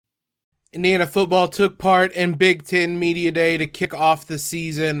Indiana football took part in Big Ten Media Day to kick off the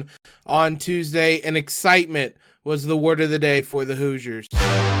season on Tuesday, and excitement was the word of the day for the Hoosiers.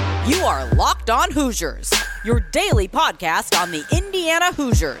 You are Locked On Hoosiers, your daily podcast on the Indiana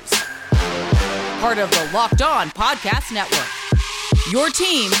Hoosiers. Part of the Locked On Podcast Network, your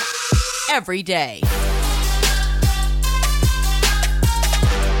team every day.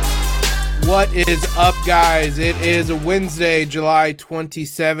 What is up, guys? It is Wednesday, July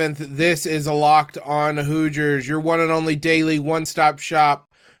 27th. This is a Locked On Hoosiers, your one and only daily one-stop shop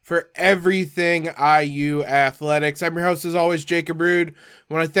for everything IU athletics. I'm your host, as always, Jacob Rude.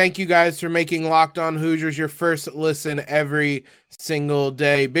 I want to thank you guys for making Locked On Hoosiers your first listen every single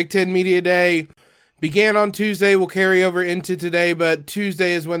day. Big Ten Media Day began on Tuesday, will carry over into today, but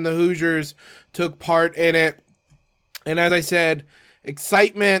Tuesday is when the Hoosiers took part in it. And as I said,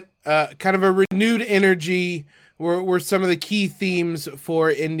 excitement, kind of a renewed energy were some of the key themes for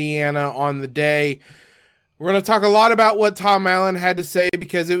Indiana on the day. We're going to talk a lot about what Tom Allen had to say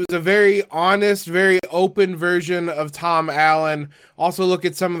because it was a very honest, very open version of Tom Allen. Also look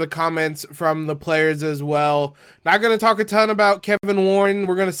at some of the comments from the players as well. Not going to talk a ton about Kevin Warren.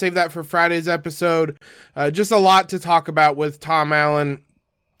 We're going to save that for Friday's episode. Just a lot to talk about with Tom Allen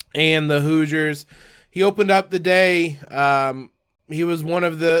and the Hoosiers. He opened up the day. He was one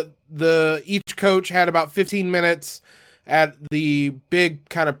of each coach had about 15 minutes at the big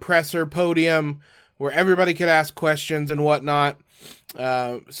kind of presser podium where everybody could ask questions and whatnot.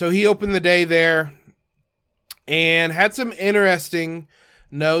 So he opened the day there and had some interesting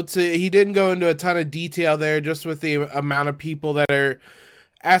notes. He didn't go into a ton of detail there, just with the amount of people that are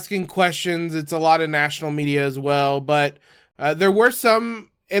asking questions. It's a lot of national media as well, but there were some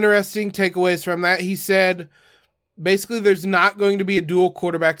interesting takeaways from that. He said, basically, there's not going to be a dual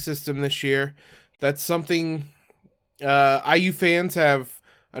quarterback system this year. That's something IU fans have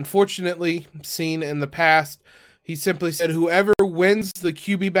unfortunately seen in the past. He simply said whoever wins the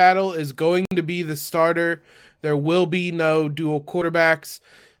QB battle is going to be the starter. There will be no dual quarterbacks.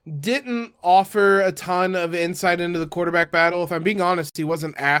 Didn't offer a ton of insight into the quarterback battle. If I'm being honest, he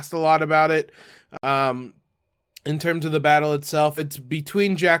wasn't asked a lot about it. In terms of the battle itself, it's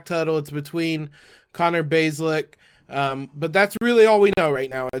between Jack Tuttle, it's between Connor Bazelak. But that's really all we know right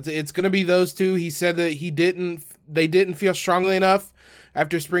now. It's going to be those two. He said that they didn't feel strongly enough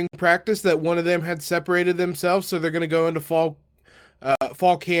after spring practice that one of them had separated themselves, so they're going to go into fall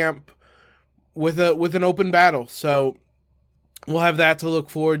camp with an open battle. So we'll have that to look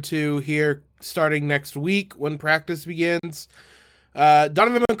forward to here starting next week when practice begins.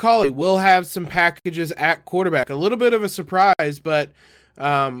 Donovan McCulley will have some packages at quarterback. A little bit of a surprise, but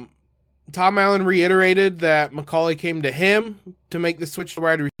Tom Allen reiterated that McCulley came to him to make the switch to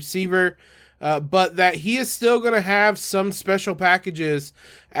wide receiver, but that he is still going to have some special packages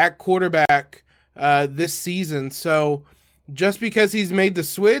at quarterback this season. So just because he's made the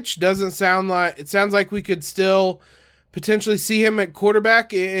switch doesn't sound like it. Sounds like we could still potentially see him at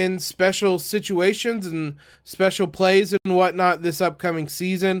quarterback in special situations and special plays and whatnot this upcoming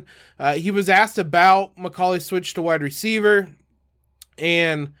season. He was asked about McCulley's switch to wide receiver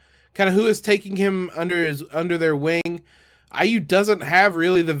and kind of who is taking him under their wing. IU doesn't have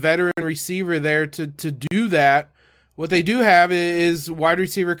really the veteran receiver there to do that. What they do have is wide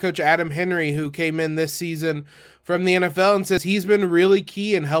receiver coach Adam Henry, who came in this season from the NFL and says he's been really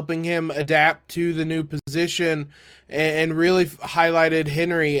key in helping him adapt to the new position and really highlighted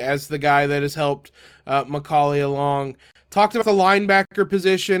Henry as the guy that has helped McCulley along. Talked about the linebacker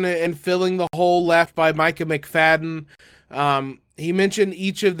position and filling the hole left by Micah McFadden. He mentioned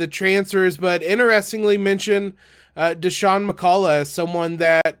each of the transfers, but interestingly mentioned Deshaun McCullough as someone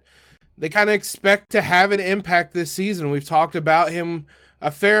that they kind of expect to have an impact this season. We've talked about him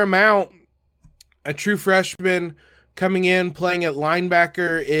a fair amount. A true freshman coming in, playing at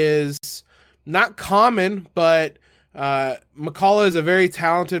linebacker is not common, but McCullough is a very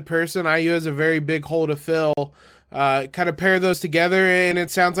talented person. IU has a very big hole to fill. Kind of pair those together, and it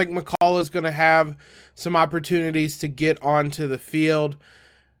sounds like McCullough is going to have some opportunities to get onto the field.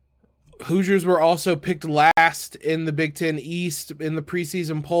 Hoosiers were also picked last in the Big Ten East in the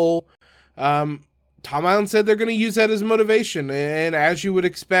preseason poll. Tom Allen said they're going to use that as motivation, and as you would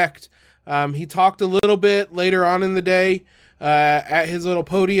expect, he talked a little bit later on in the day at his little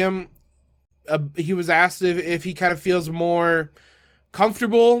podium. He was asked if he kind of feels more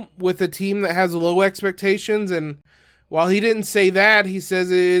comfortable with a team that has low expectations, and while he didn't say that, he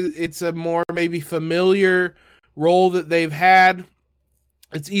says it's a more maybe familiar role that they've had.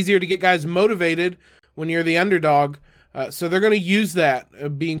 It's easier to get guys motivated when you're the underdog. So they're going to use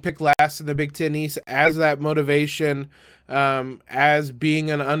that, being picked last in the Big Ten East, as that motivation as being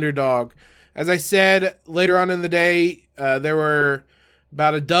an underdog. As I said, later on in the day, there were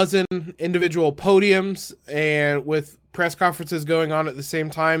about a dozen individual podiums and with press conferences going on at the same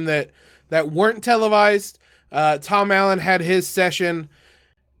time that weren't televised. Tom Allen had his session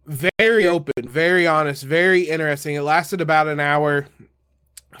very open, very honest, very interesting. It lasted about an hour,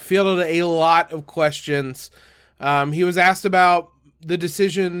 fielded a lot of questions. He was asked about the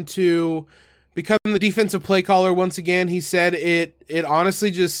decision to become the defensive play caller once again. He said it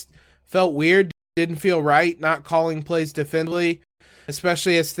honestly just felt weird, didn't feel right, not calling plays defensively,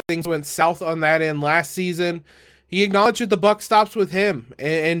 especially as things went south on that end last season. He acknowledged that the buck stops with him,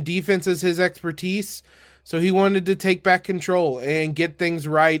 and defense is his expertise. So he wanted to take back control and get things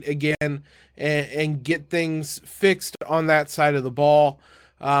right again and get things fixed on that side of the ball.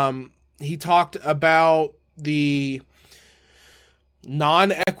 He talked about the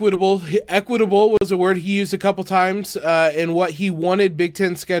non-equitable. Equitable was a word he used a couple times in what he wanted Big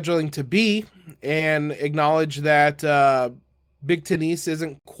Ten scheduling to be, and acknowledged that Big Ten East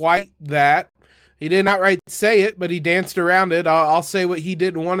isn't quite that. He didn't outright say it, but he danced around it. I'll say what he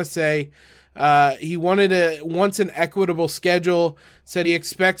didn't want to say. He wants an equitable schedule, said he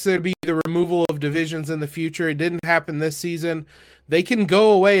expects there to be the removal of divisions in the future. It didn't happen this season. They can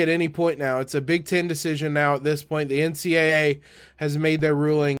go away at any point now. It's a Big Ten decision now at this point. The NCAA has made their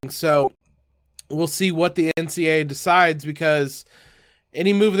ruling. So we'll see what the NCAA decides, because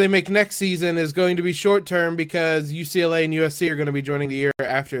any move they make next season is going to be short-term, because UCLA and USC are going to be joining the year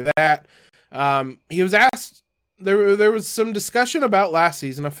after that. He was asked, there was some discussion about last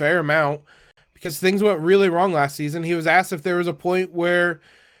season, a fair amount, because things went really wrong last season. He was asked if there was a point where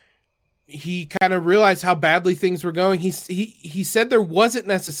he kind of realized how badly things were going. He said there wasn't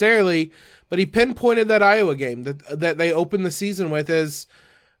necessarily, but he pinpointed that Iowa game that they opened the season with as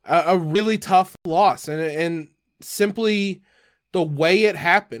a really tough loss, and simply the way it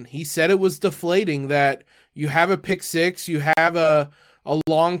happened. He said it was deflating, that you have a pick six, you have a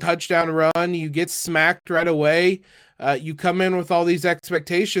long touchdown run, you get smacked right away. You come in with all these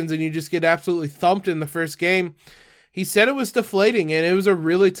expectations and you just get absolutely thumped in the first game. He said it was deflating, and it was a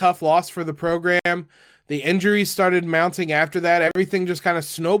really tough loss for the program. The injuries started mounting after that. Everything just kind of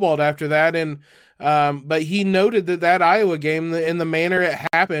snowballed after that. And but he noted that Iowa game, in the manner it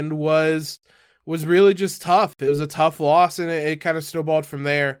happened, was really just tough. It was a tough loss, and it kind of snowballed from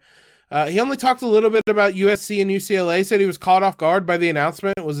there. He only talked a little bit about USC and UCLA, said he was caught off guard by the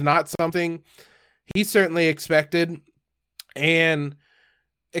announcement. It was not something he certainly expected. And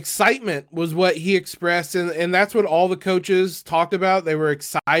excitement was what he expressed, and that's what all the coaches talked about. They were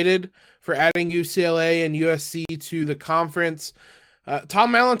excited for adding UCLA and USC to the conference.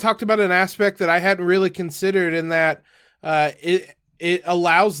 Tom Allen talked about an aspect that I hadn't really considered, in that it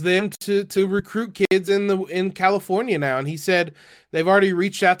allows them to recruit kids in California now. And he said they've already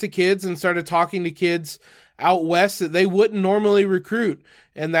reached out to kids and started talking to kids out west that they wouldn't normally recruit,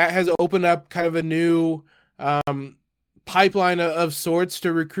 and that has opened up kind of a new pipeline of sorts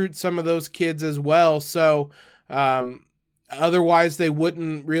to recruit some of those kids as well. So otherwise they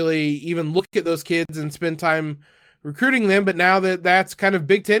wouldn't really even look at those kids and spend time recruiting them. But now that's kind of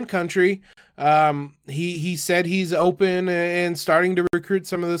Big Ten country, he said he's open and starting to recruit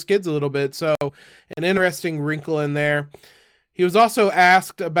some of those kids a little bit. So an interesting wrinkle in there. He was also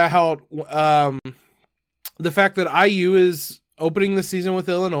asked about the fact that IU is opening the season with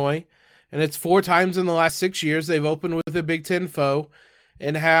Illinois, and it's 4 times in the last 6 years they've opened with a Big Ten foe,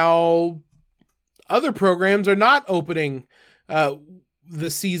 and how other programs are not opening the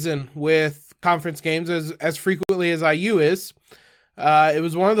season with conference games as frequently as IU is. It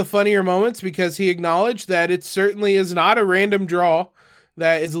was one of the funnier moments, because he acknowledged that it certainly is not a random draw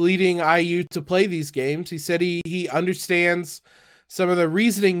that is leading IU to play these games. He said he understands some of the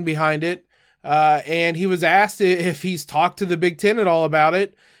reasoning behind it, and he was asked if he's talked to the Big Ten at all about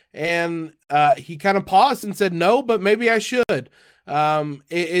it. And he kind of paused and said, no, but maybe I should.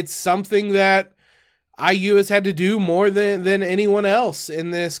 It's something that IU has had to do more than anyone else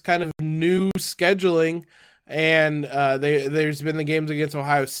in this kind of new scheduling. And there's been the games against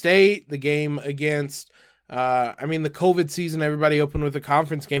Ohio State, the game against, the COVID season, everybody opened with a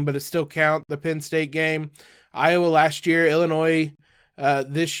conference game, but it still count, the Penn State game, Iowa last year, Illinois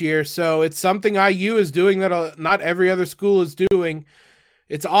this year. So it's something IU is doing that not every other school is doing.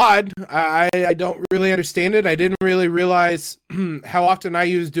 It's odd. I don't really understand it. I didn't really realize how often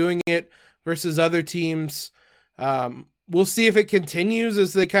IU is doing it versus other teams. We'll see if it continues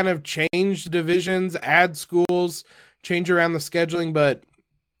as they kind of change divisions, add schools, change around the scheduling, but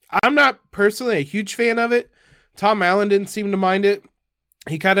I'm not personally a huge fan of it. Tom Allen didn't seem to mind it.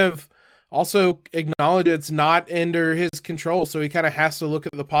 He kind of also acknowledged it's not under his control. So he kind of has to look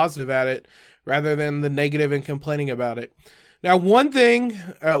at the positive at it rather than the negative and complaining about it. Now, one thing,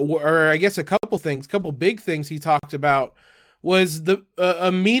 or I guess a couple big things he talked about was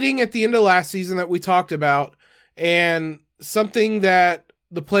a meeting at the end of last season that we talked about, and something that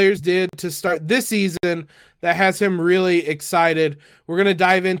the players did to start this season that has him really excited. We're going to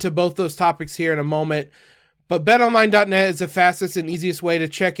dive into both those topics here in a moment. But betonline.net is the fastest and easiest way to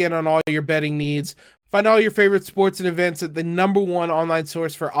check in on all your betting needs. Find all your favorite sports and events at the #1 online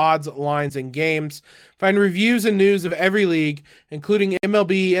source for odds, lines, and games. Find reviews and news of every league, including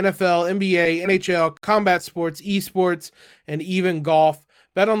MLB, NFL, NBA, NHL, combat sports, esports, and even golf.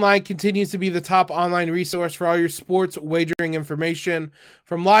 BetOnline continues to be the top online resource for all your sports wagering information.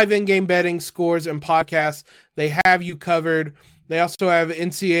 From live in-game betting, scores, and podcasts, they have you covered. They also have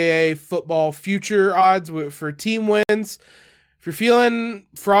NCAA football future odds for team wins. If you're feeling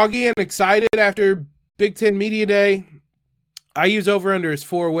froggy and excited after Big Ten Media Day, I use over-under as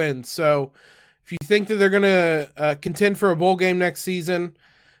 4 wins. So if you think that they're going to contend for a bowl game next season,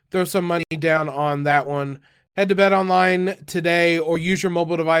 throw some money down on that one. Head to BetOnline today or use your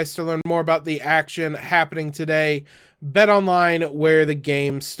mobile device to learn more about the action happening today. BetOnline, where the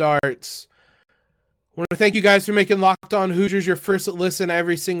game starts. I want to thank you guys for making Locked On Hoosiers your first listen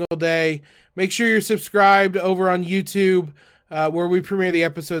every single day. Make sure you're subscribed over on YouTube, where we premiere the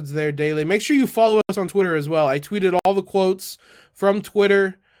episodes there daily. Make sure you follow us on Twitter as well. I tweeted all the quotes from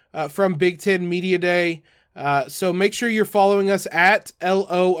Twitter from Big Ten Media Day. So make sure you're following us at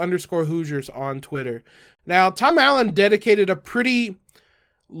LO_Hoosiers on Twitter. Now, Tom Allen dedicated a pretty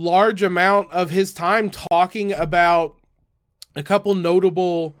large amount of his time talking about a couple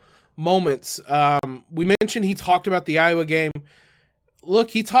notable moments. We mentioned he talked about the Iowa game.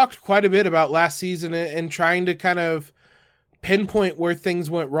 Look, he talked quite a bit about last season and trying to kind of pinpoint where things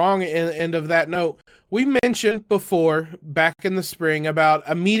went wrong. And of that note, we mentioned before back in the spring about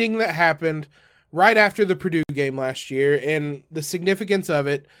a meeting that happened right after the Purdue game last year and the significance of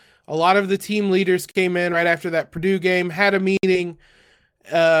it. A lot of the team leaders came in right after that Purdue game, had a meeting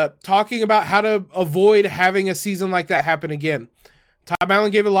talking about how to avoid having a season like that happen again. Tom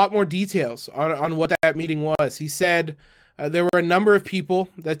Allen gave a lot more details on what that meeting was. He said there were a number of people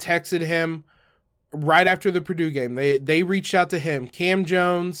that texted him right after the Purdue game. They reached out to him. Cam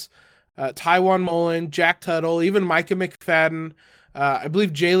Jones, Tywan Mullen, Jack Tuttle, even Micah McFadden. I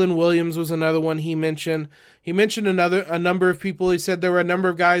believe Jalen Williams was another one he mentioned. He mentioned a number of people. He said there were a number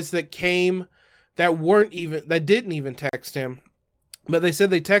of guys that came that didn't even text him. But they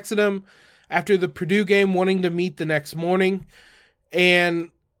said they texted him after the Purdue game wanting to meet the next morning. And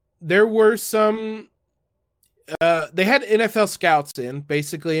there were some, they had NFL scouts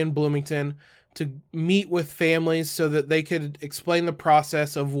basically in Bloomington to meet with families so that they could explain the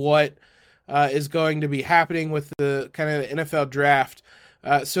process of what is going to be happening with the kind of the NFL draft.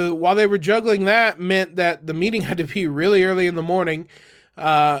 So while they were juggling that meant that the meeting had to be really early in the morning,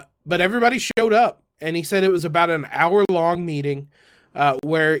 but everybody showed up. And he said it was about an hour-long meeting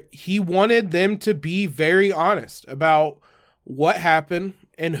where he wanted them to be very honest about what happened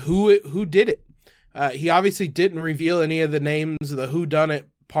and who did it. He obviously didn't reveal any of the names, the whodunit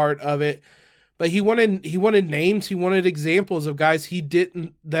part of it, but he wanted names, he wanted examples of guys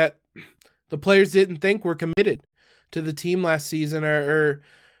that the players didn't think were committed to the team last season, or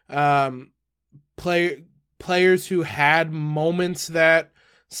players who had moments that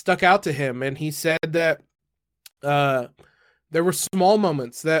stuck out to him. And he said that there were small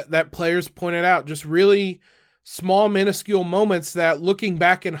moments that players pointed out, just really small, minuscule moments that, looking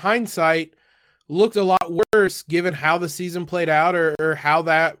back in hindsight, looked a lot worse given how the season played out or how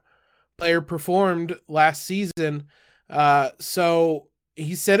that player performed last season. So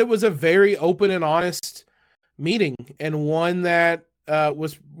he said it was a very open and honest meeting, and one that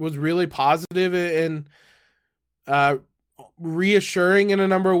was really positive and reassuring in a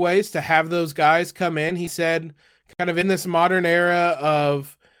number of ways to have those guys come in. He said kind of in this modern era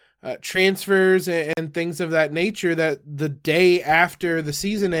of transfers and things of that nature, that the day after the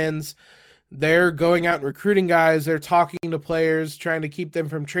season ends, they're going out and recruiting guys. They're talking to players, trying to keep them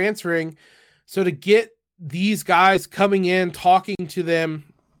from transferring. So to get these guys coming in, talking to them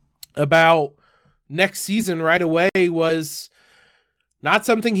about next season right away was not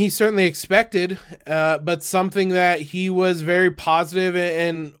something he certainly expected, but something that he was very positive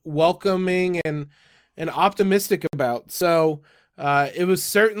and welcoming and optimistic about. So it was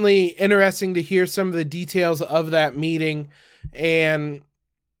certainly interesting to hear some of the details of that meeting and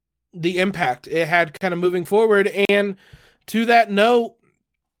the impact it had kind of moving forward. And to that note,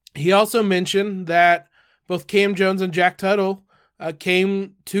 he also mentioned that both Cam Jones and Jack Tuttle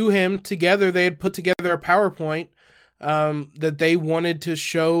came to him together. They had put together a PowerPoint that they wanted to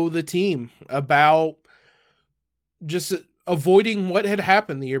show the team about just avoiding what had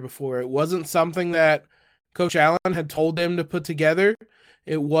happened the year before. It wasn't something that Coach Allen had told them to put together.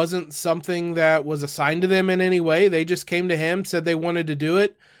 It wasn't something that was assigned to them in any way. They just came to him, said they wanted to do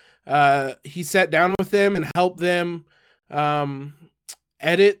it. He sat down with them and helped them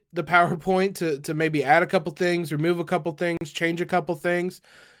edit the PowerPoint to maybe add a couple things, remove a couple things, change a couple things,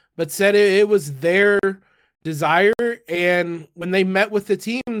 but said it was their desire. And when they met with the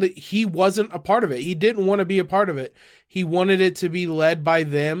team, that he wasn't a part of it. He didn't want to be a part of it. He wanted it to be led by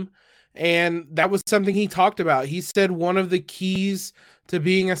them. And that was something he talked about. He said one of the keys to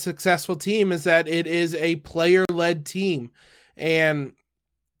being a successful team is that it is a player-led team. And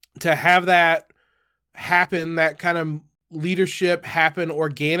to have that happen, that kind of leadership happen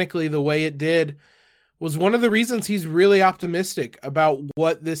organically the way it did, was one of the reasons he's really optimistic about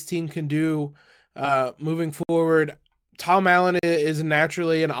what this team can do moving forward. Tom Allen is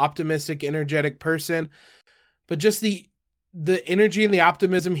naturally an optimistic, energetic person, but just the energy and the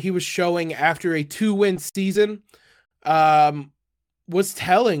optimism he was showing after a 2-win season was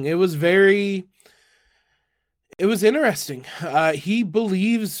telling. It was interesting. He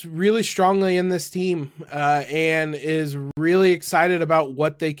believes really strongly in this team and is really excited about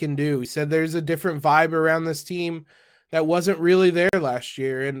what they can do. He said there's a different vibe around this team that wasn't really there last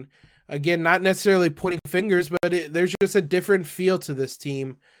year. And again, not necessarily pointing fingers, but there's just a different feel to this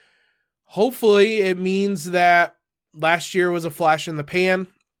team. Hopefully it means that last year was a flash in the pan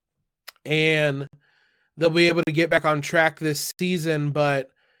and they'll be able to get back on track this season. But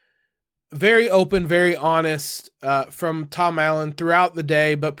very open, very honest from Tom Allen throughout the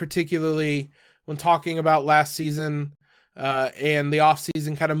day, but particularly when talking about last season and the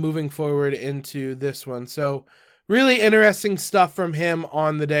offseason kind of moving forward into this one. So really interesting stuff from him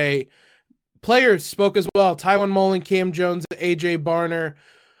on the day. Players spoke as well. Tywone Mullen, Cam Jones, AJ Barner.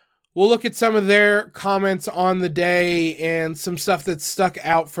 We'll look at some of their comments on the day and some stuff that stuck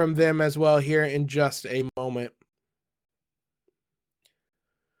out from them as well here in just a moment.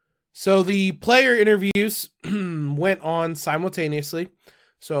 So the player interviews went on simultaneously.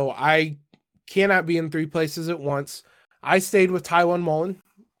 So I cannot be in 3 places at once. I stayed with Tywone Mullen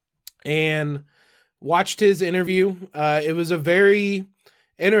and watched his interview. It was a very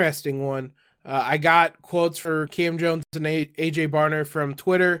interesting one. I got quotes for Cam Jones and AJ Barner from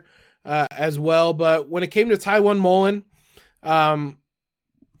Twitter as well. But when it came to Tywone Mullen,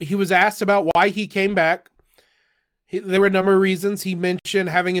 he was asked about why he came back. There were a number of reasons. He mentioned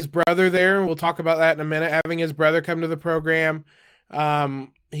having his brother there, and we'll talk about that in a minute, having his brother come to the program.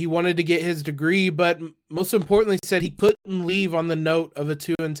 He wanted to get his degree, but most importantly said he couldn't leave on the note of a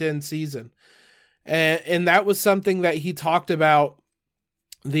 2-10 season. And that was something that he talked about,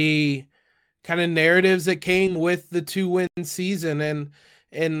 the kind of narratives that came with the 2-win season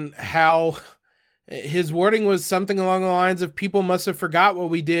and how his wording was something along the lines of people must have forgot what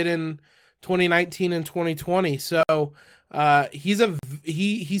we did in 2019 and 2020. So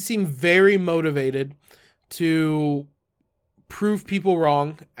he seemed very motivated to prove people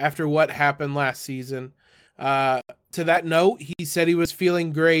wrong after what happened last season. To that note, he said he was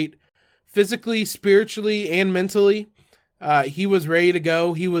feeling great physically, spiritually, and mentally. He was ready to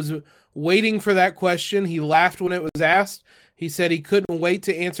go. He was waiting for that question. He laughed when it was asked. He said he couldn't wait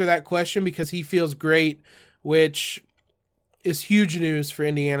to answer that question because he feels great, which is huge news for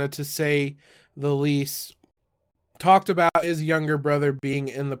Indiana, to say the least. Talked about his younger brother being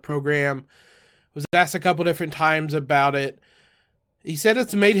in the program. Was asked a couple different times about it. He said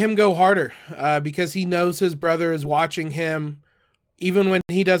it's made him go harder because he knows his brother is watching him even when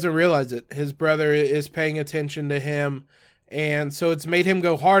he doesn't realize it. His brother is paying attention to him. And so it's made him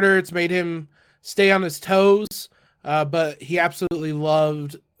go harder. It's made him stay on his toes. But he absolutely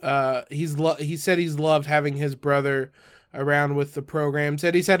loved, he said he's loved having his brother around with the program.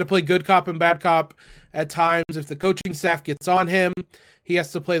 Said he's had to play good cop and bad cop at times. If the coaching staff gets on him, he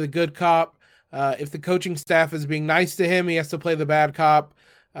has to play the good cop. If the coaching staff is being nice to him, he has to play the bad cop.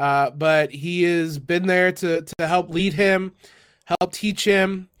 But he has been there to help lead him, help teach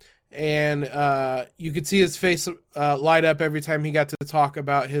him. And you could see his face light up every time he got to talk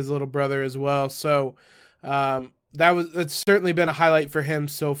about his little brother as well. So that's certainly been a highlight for him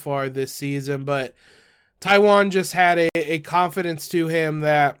so far this season. But Tywone just had a confidence to him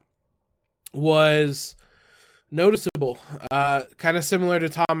that was noticeable, kind of similar to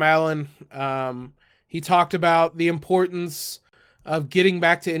Tom Allen. He talked about the importance of getting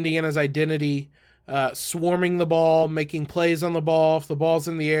back to Indiana's identity, swarming the ball, making plays on the ball. If the ball's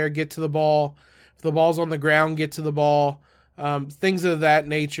in the air, get to the ball. If the ball's on the ground, get to the ball. things of that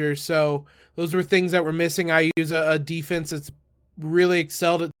nature. So those were things that were missing. I use a defense that's really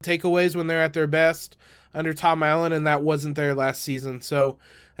excelled at takeaways when they're at their best under Tom Allen, and that wasn't there last season. So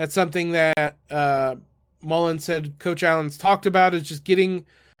that's something that Mullen said Coach Allen's talked about, is just getting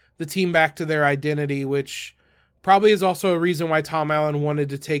the team back to their identity, which probably is also a reason why Tom Allen wanted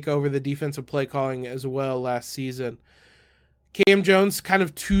to take over the defensive play calling as well last season. Cam Jones, kind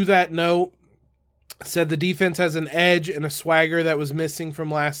of to that note, said the defense has an edge and a swagger that was missing from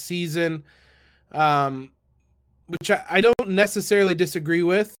last season, which I don't necessarily disagree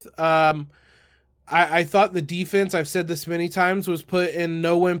with. I thought the defense, I've said this many times, was put in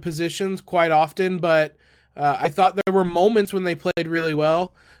no-win positions quite often, but I thought there were moments when they played really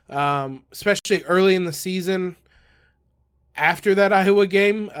well, especially early in the season after that Iowa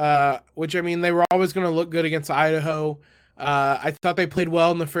game, which, I mean, they were always going to look good against Idaho. I thought they played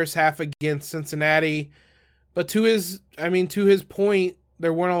well in the first half against Cincinnati, but to his point,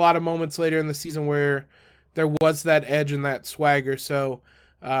 there weren't a lot of moments later in the season where there was that edge and that swagger. So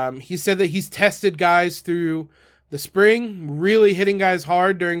he said that he's tested guys through the spring, really hitting guys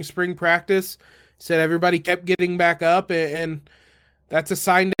hard during spring practice. Said everybody kept getting back up, and that's a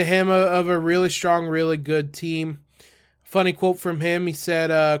sign to him of a really strong, really good team. Funny quote from him. He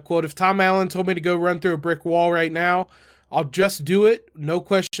said, quote, "If Tom Allen told me to go run through a brick wall right now, I'll just do it, no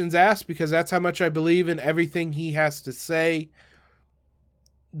questions asked, because that's how much I believe in everything he has to say."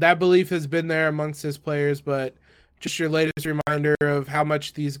 That belief has been there amongst his players, but just your latest reminder of how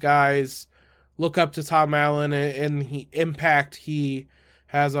much these guys look up to Tom Allen and the impact he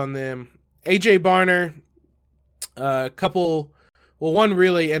has on them. AJ Barner, one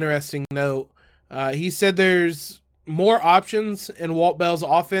really interesting note. He said there's more options in Walt Bell's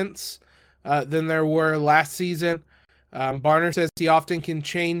offense than there were last season. Barner says he often can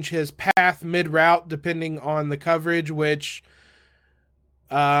change his path mid-route depending on the coverage, which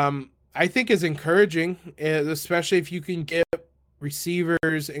I think is encouraging, especially if you can get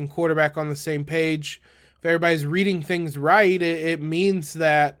receivers and quarterback on the same page. If everybody's reading things right, it means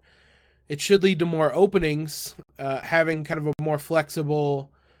that it should lead to more openings, having kind of a more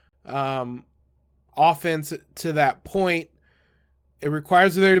flexible offense to that point. It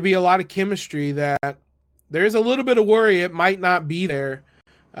requires there to be a lot of chemistry that there's a little bit of worry it might not be there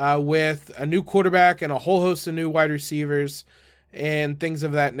with a new quarterback and a whole host of new wide receivers and things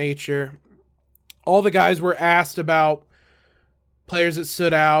of that nature. All the guys were asked about players that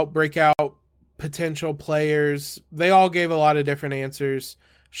stood out, breakout potential players. They all gave a lot of different answers.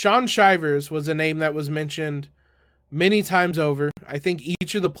 Shaun Shivers was a name that was mentioned many times over. I think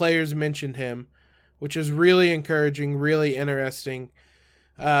each of the players mentioned him, which is really encouraging, really interesting.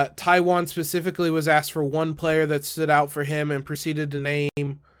 Taiwan specifically was asked for one player that stood out for him and proceeded to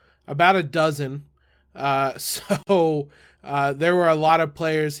name about a dozen. So there were a lot of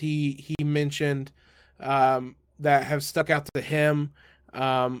players he mentioned that have stuck out to him.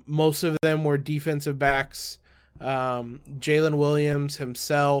 Most of them were defensive backs. Jalen Williams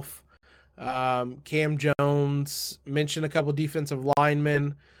himself, Cam Jones, mentioned a couple defensive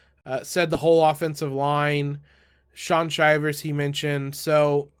linemen, said the whole offensive line. Shaun Shivers he mentioned.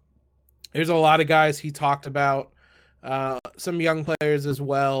 So there's a lot of guys he talked about, some young players as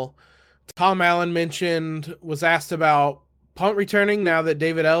well. Tom Allen was asked about punt returning now that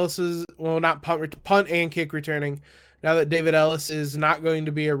David Ellis is, well, not punt and kick returning, now that David Ellis is not going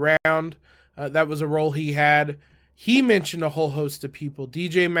to be around. That was a role he had. He mentioned a whole host of people,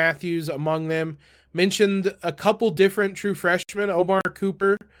 DJ Matthews among them, mentioned a couple different true freshmen. Omar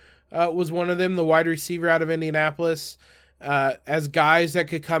Cooper was one of them, the wide receiver out of Indianapolis, as guys that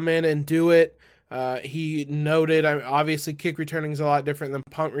could come in and do it. He noted, obviously kick returning is a lot different than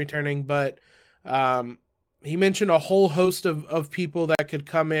punt returning, but he mentioned a whole host of people that could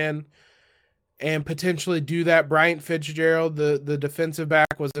come in and potentially do that. Bryant Fitzgerald, the defensive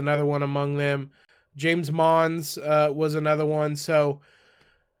back, was another one among them. James Mons was another one. So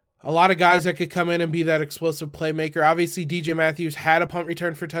a lot of guys that could come in and be that explosive playmaker. Obviously, DJ Matthews had a punt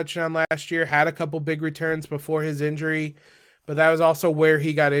return for touchdown last year, had a couple big returns before his injury, but that was also where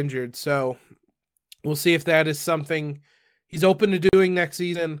he got injured. So we'll see if that is something he's open to doing next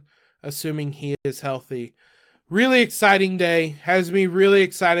season, assuming he is healthy. Really exciting day. Has me really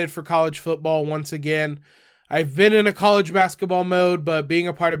excited for college football once again. I've been in a college basketball mode, but being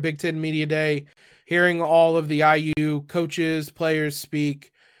a part of Big Ten Media Day, hearing all of the IU coaches, players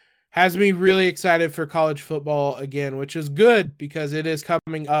speak, has me really excited for college football again, which is good because it is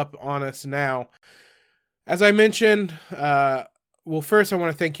coming up on us now. As I mentioned, first I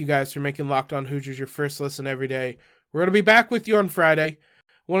want to thank you guys for making Locked On Hoosiers your first listen every day. We're going to be back with you on Friday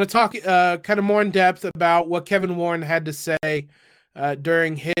want to talk kind of more in depth about what Kevin Warren had to say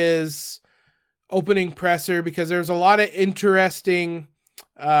during his opening presser, because there's a lot of interesting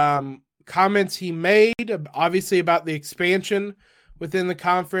comments he made, obviously about the expansion within the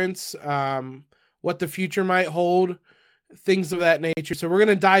conference, what the future might hold, things of that nature. So we're going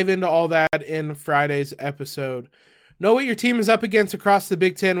to dive into all that in Friday's episode. Know what your team is up against across the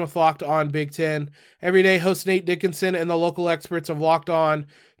Big Ten with Locked On Big Ten. Every day, host Nate Dickinson and the local experts of Locked On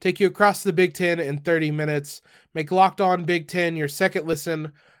take you across the Big Ten in 30 minutes. Make Locked On Big Ten your second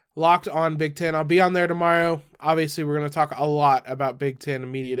listen. Locked On Big Ten. I'll be on there tomorrow. Obviously, we're going to talk a lot about Big Ten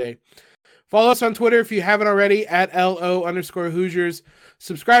Media Day. Follow us on Twitter if you haven't already at @LO_Hoosiers.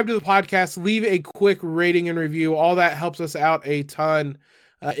 Subscribe to the podcast. Leave a quick rating and review. All that helps us out a ton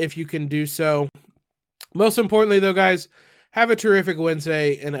if you can do so. Most importantly, though, guys, have a terrific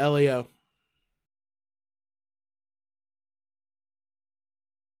Wednesday in LEO.